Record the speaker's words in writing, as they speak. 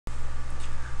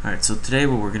Alright, so today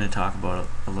what we're going to talk about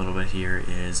a little bit here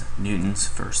is Newton's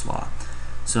first law.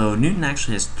 So Newton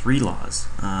actually has three laws,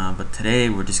 but today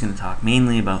we're just going to talk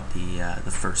mainly about the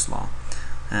first law.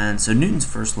 And so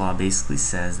Newton's first law basically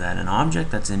says that an object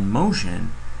that's in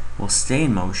motion will stay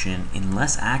in motion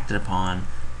unless acted upon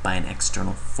by an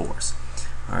external force.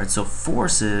 Alright, so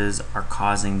forces are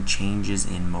causing changes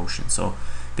in motion. So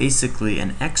basically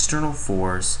an external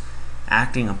force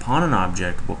acting upon an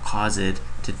object will cause it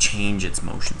to change its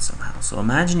motion somehow. So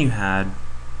imagine you had,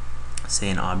 say,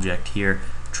 an object here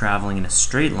traveling in a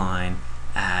straight line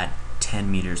at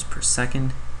 10 meters per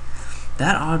second.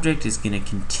 That object is going to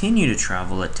continue to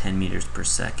travel at 10 meters per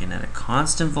second at a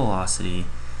constant velocity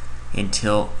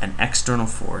until an external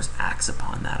force acts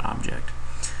upon that object.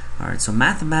 Alright, so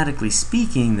mathematically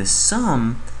speaking, the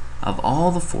sum of all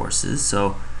the forces,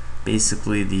 so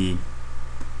basically the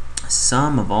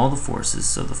sum of all the forces,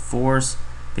 so the force,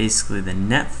 basically the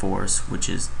net force, which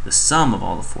is the sum of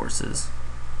all the forces,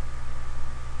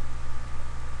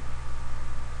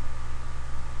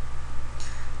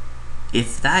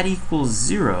 if that equals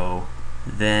 0,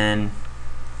 then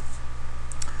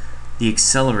the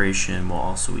acceleration will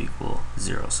also equal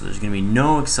 0. So there's going to be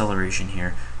no acceleration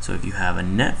here. So if you have a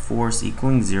net force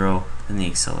equaling 0, then the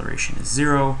acceleration is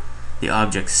 0. The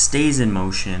object stays in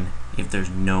motion if there's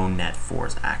no net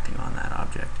force acting on that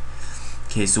object.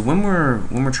 Okay, so when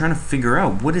we're trying to figure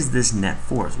out what is this net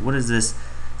force, what is this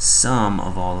sum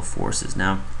of all the forces?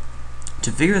 Now,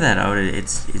 to figure that out,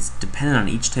 it's dependent on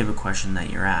each type of question that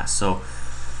you're asked. So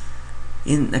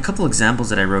in a couple examples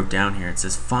that I wrote down here, it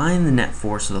says find the net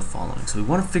force of the following. So we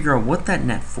want to figure out what that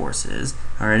net force is.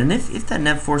 All right, and if that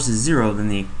net force is 0, then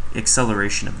the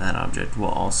acceleration of that object will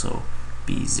also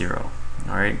be 0.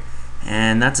 All right,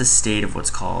 and that's a state of what's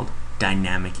called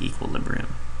dynamic equilibrium.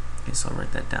 Okay, so I'll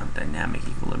write that down, dynamic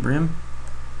equilibrium.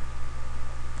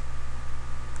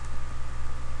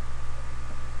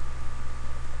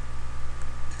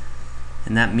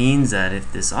 And that means that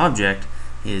if this object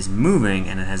is moving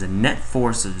and it has a net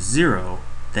force of 0,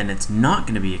 then it's not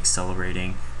going to be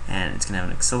accelerating, and it's going to have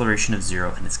an acceleration of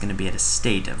 0, and it's going to be at a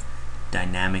state of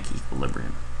dynamic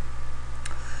equilibrium.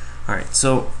 Alright,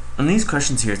 so on these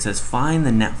questions here it says find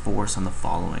the net force on the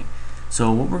following. So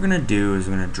what we're going to do is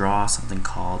we're going to draw something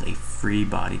called a free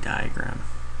body diagram.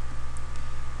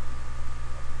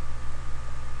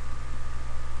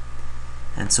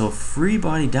 And so a free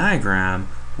body diagram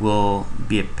will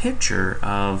be a picture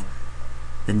of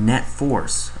the net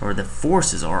force, or the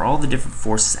forces, or all the different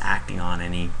forces acting on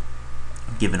any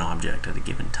given object at a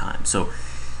given time. So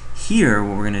here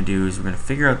what we're going to do is we're going to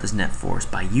figure out this net force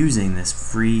by using this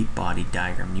free body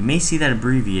diagram. You may see that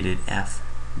abbreviated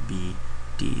FBD.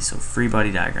 So free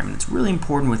body diagram, and it's really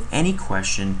important with any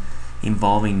question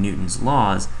involving Newton's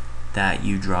laws that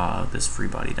you draw out this free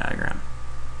body diagram.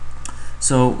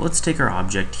 So let's take our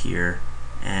object here,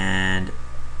 and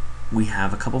we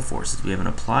have a couple forces. We have an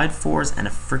applied force and a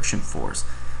friction force.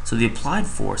 So the applied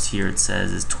force here, it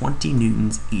says, is 20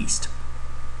 newtons east.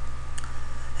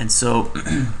 And so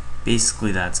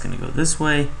basically that's going to go this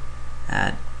way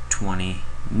at 20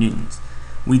 newtons.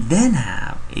 We then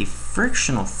have a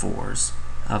frictional force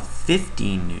of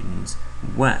 15 newtons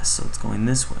west, so it's going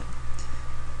this way.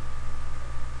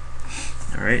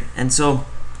 Alright, and so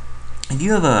if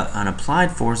you have an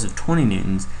applied force of 20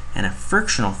 newtons and a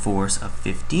frictional force of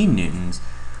 15 newtons,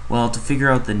 well, to figure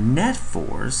out the net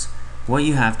force, what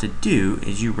you have to do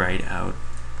is you write out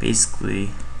basically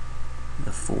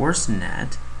the force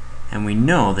net, and we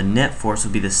know the net force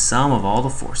will be the sum of all the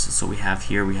forces. So we have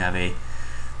here, we have a,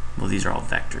 well, these are all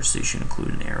vectors, so you should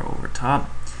include an arrow over top.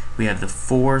 We have the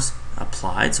force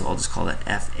applied, so I'll just call that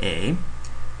FA,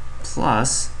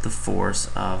 plus the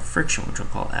force of friction, which I'll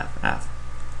call FF.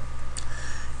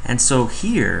 And so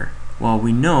here, well,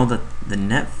 we know that the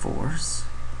net force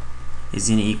is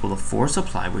going to equal the force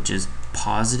applied, which is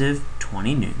positive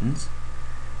 20 newtons,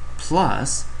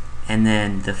 plus, and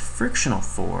then the frictional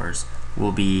force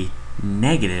will be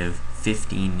negative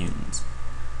 15 newtons.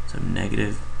 So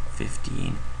negative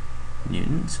 15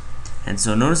 newtons. And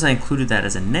so notice I included that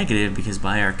as a negative because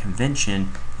by our convention,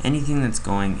 anything that's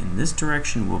going in this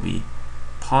direction will be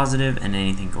positive, and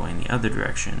anything going the other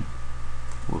direction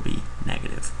will be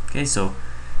negative. Okay, so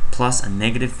plus a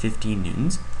negative 15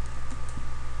 newtons.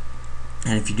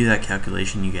 And if you do that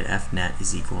calculation, you get F net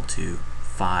is equal to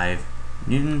 5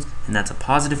 newtons, and that's a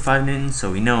positive 5 newtons,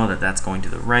 so we know that that's going to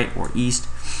the right or east,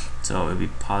 so it would be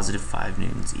positive 5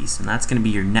 newtons east, and that's going to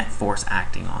be your net force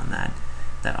acting on that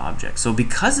object. So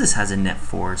because this has a net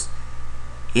force,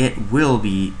 it will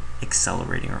be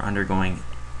accelerating or undergoing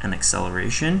an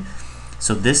acceleration.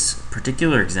 So this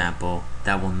particular example,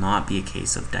 that will not be a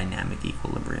case of dynamic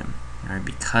equilibrium, all right,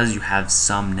 because you have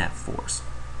some net force.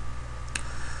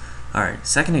 All right,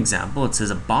 second example, it says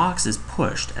a box is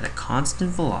pushed at a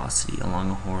constant velocity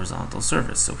along a horizontal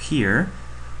surface. So here,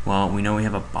 well, we know we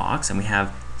have a box and we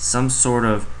have some sort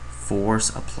of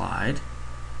force applied.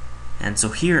 And so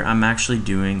here I'm actually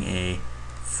doing a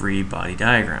free body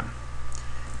diagram.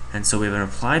 And so we have an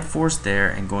applied force there,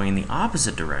 and going in the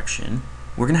opposite direction,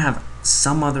 we're going to have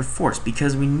some other force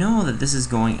because we know that this is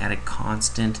going at a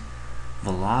constant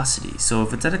velocity. So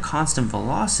if it's at a constant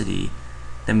velocity,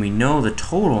 then we know the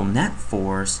total net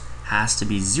force has to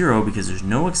be 0 because there's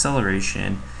no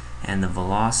acceleration and the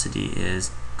velocity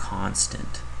is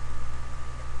constant.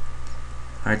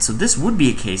 Alright, so this would be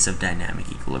a case of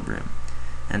dynamic equilibrium.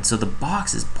 And so the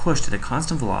box is pushed at a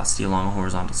constant velocity along a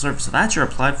horizontal surface. So that's your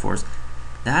applied force.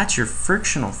 That's your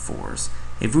frictional force.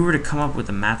 If we were to come up with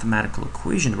a mathematical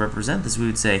equation to represent this, we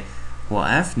would say, well,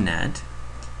 F net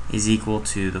is equal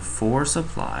to the force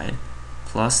applied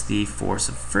plus the force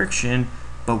of friction.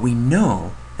 But we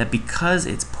know that because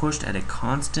it's pushed at a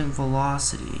constant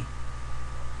velocity,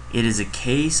 it is a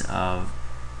case of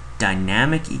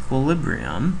dynamic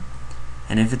equilibrium.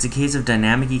 And if it's a case of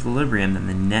dynamic equilibrium, then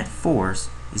the net force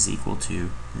is equal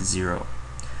to 0.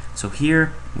 So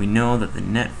here we know that the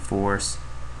net force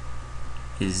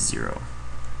is 0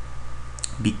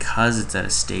 because it's at a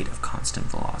state of constant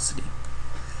velocity.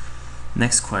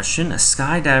 Next question, a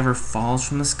skydiver falls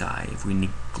from the sky. If we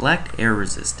neglect air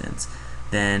resistance,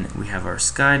 then we have our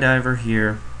skydiver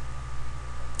here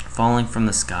falling from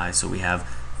the sky, so we have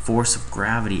force of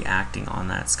gravity acting on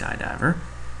that skydiver,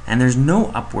 and there's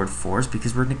no upward force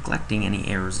because we're neglecting any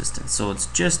air resistance, so it's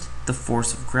just the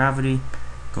force of gravity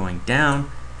going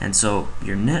down. And so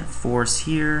your net force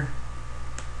here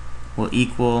will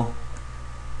equal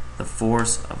the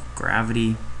force of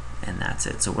gravity, and that's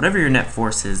it. So whatever your net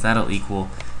force is, that'll equal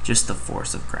just the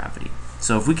force of gravity.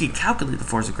 So if we could calculate the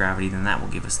force of gravity, then that will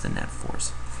give us the net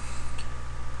force.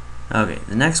 Okay,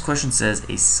 the next question says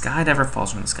a skydiver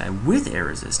falls from the sky with air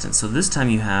resistance. So this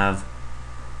time you have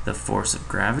the force of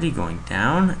gravity going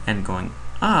down, and going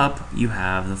up you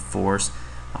have the force,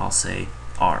 I'll say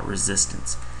R,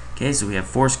 resistance. Okay, so we have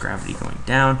force gravity going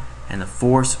down and the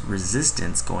force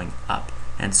resistance going up.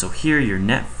 And so here your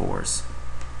net force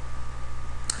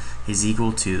is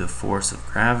equal to the force of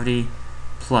gravity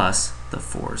plus the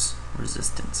force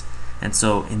resistance. And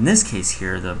so in this case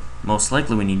here, the most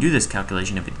likely when you do this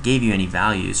calculation, if it gave you any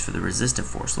values for the resistive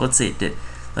force, so let's say it did,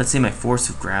 let's say my force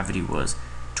of gravity was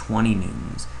 20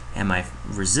 newtons and my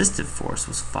resistive force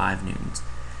was 5 newtons.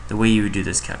 The way you would do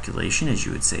this calculation is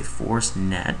you would say force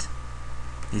net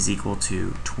is equal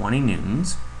to 20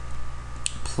 newtons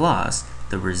plus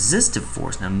the resistive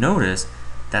force. Now notice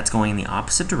that's going in the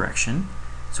opposite direction,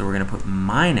 so we're going to put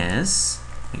minus,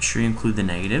 make sure you include the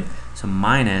negative, so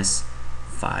minus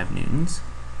 5 newtons.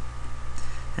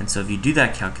 And so if you do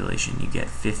that calculation, you get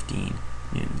 15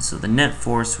 newtons. So the net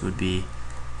force would be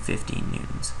 15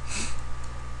 newtons.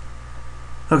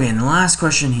 Okay, and the last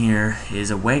question here is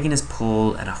a wagon is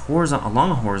pulled at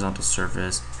along a horizontal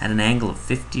surface at an angle of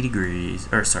 30 degrees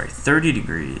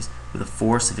with a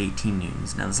force of 18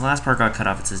 newtons. Now this last part got cut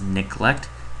off. It says neglect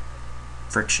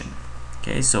friction.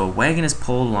 Okay, so a wagon is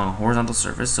pulled along a horizontal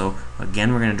surface. So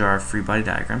again, we're going to draw our free body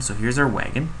diagram. So here's our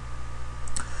wagon,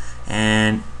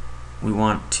 and we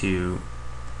want to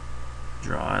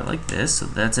draw it like this. So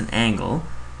that's an angle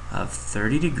of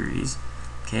 30 degrees.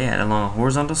 Okay, along a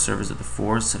horizontal surface with a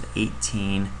force of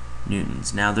 18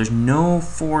 newtons. Now there's no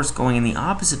force going in the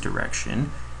opposite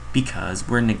direction because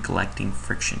we're neglecting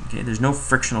friction. Okay, there's no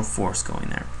frictional force going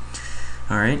there.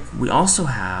 All right, we also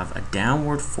have a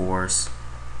downward force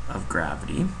of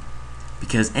gravity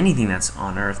because anything that's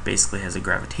on Earth basically has a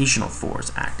gravitational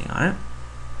force acting on it.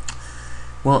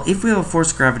 Well, if we have a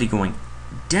force of gravity going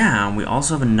down, we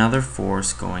also have another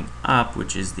force going up,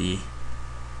 which is the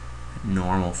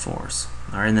normal force.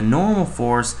 All right, and the normal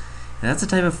force, that's a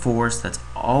type of force that's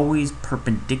always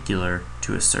perpendicular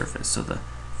to a surface. So the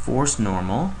force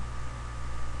normal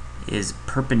is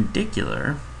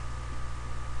perpendicular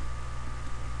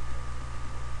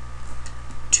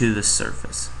to the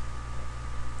surface.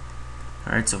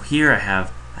 All right, so here I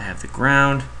have the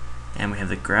ground, and we have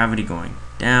the gravity going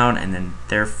down, and then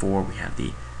therefore we have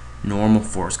the normal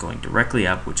force going directly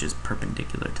up, which is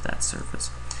perpendicular to that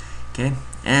surface. Okay,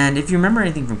 and if you remember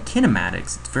anything from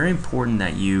kinematics, it's very important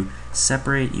that you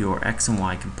separate your x and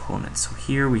y components. So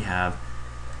here we have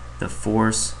the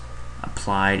force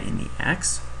applied in the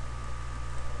x,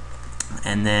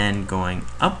 and then going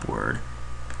upward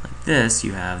like this,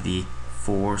 you have the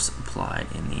force applied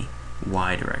in the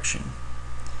y direction.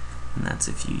 and that's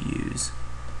if you use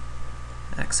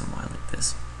x and y like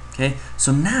this. Okay,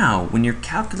 so now when you're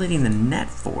calculating the net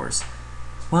force,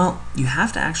 well, you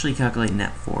have to actually calculate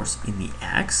net force in the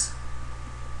x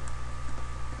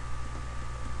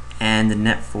and the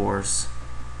net force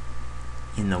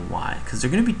in the y, because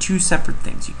they're going to be two separate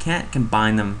things. You can't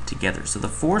combine them together. So the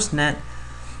force net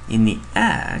in the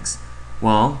x,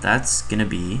 well, that's going to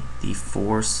be the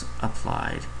force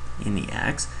applied in the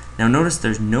x. Now notice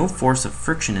there's no force of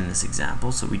friction in this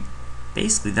example, so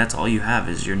basically that's all you have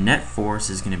is your net force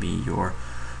is going to be your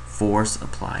force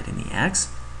applied in the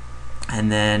x,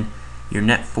 and then your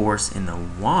net force in the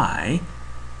y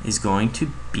is going to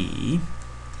be,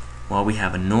 well, we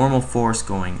have a normal force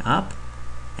going up,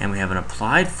 and we have an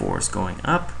applied force going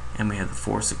up, and we have the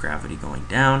force of gravity going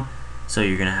down. So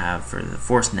you're going to have, for the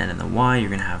force net in the y, you're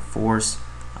going to have force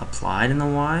applied in the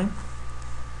y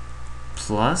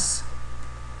plus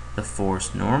the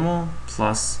force normal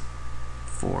plus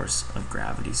force of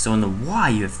gravity. So in the y,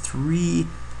 you have three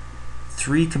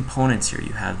components here.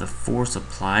 You have the force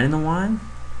applied in the y,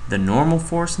 the normal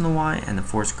force in the y, and the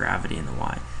force gravity in the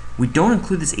y. We don't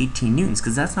include this 18 newtons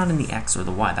because that's not in the x or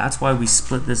the y. That's why we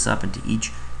split this up into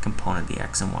each component, the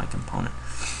x and y component.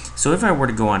 So if I were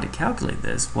to go on to calculate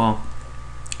this, well,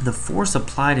 the force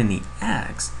applied in the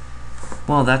x,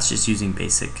 well, that's just using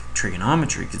basic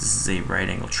trigonometry because this is a right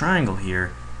angle triangle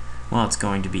here. Well, it's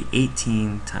going to be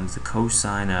 18 times the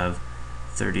cosine of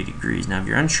 30 degrees. Now, if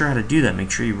you're unsure how to do that,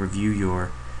 make sure you review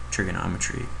your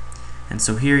trigonometry. And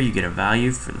so here you get a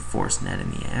value for the force net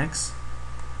in the x.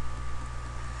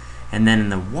 And then in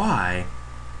the y,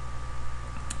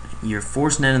 your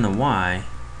force net in the y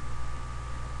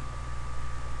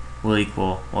will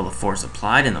equal, well, the force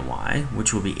applied in the y,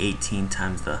 which will be 18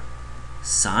 times the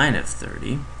sine of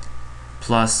 30,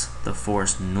 plus the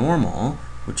force normal,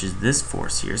 which is this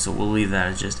force here, so we'll leave that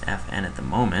as just Fn at the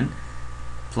moment,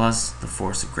 plus the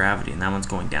force of gravity, and that one's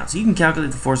going down. So you can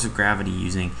calculate the force of gravity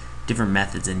using different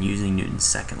methods and using Newton's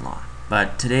second law.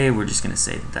 But today we're just going to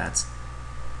say that that's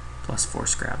plus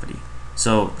force gravity.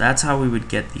 So that's how we would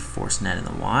get the force net in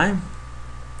the y,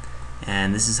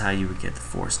 and this is how you would get the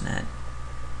force net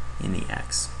in the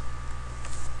x.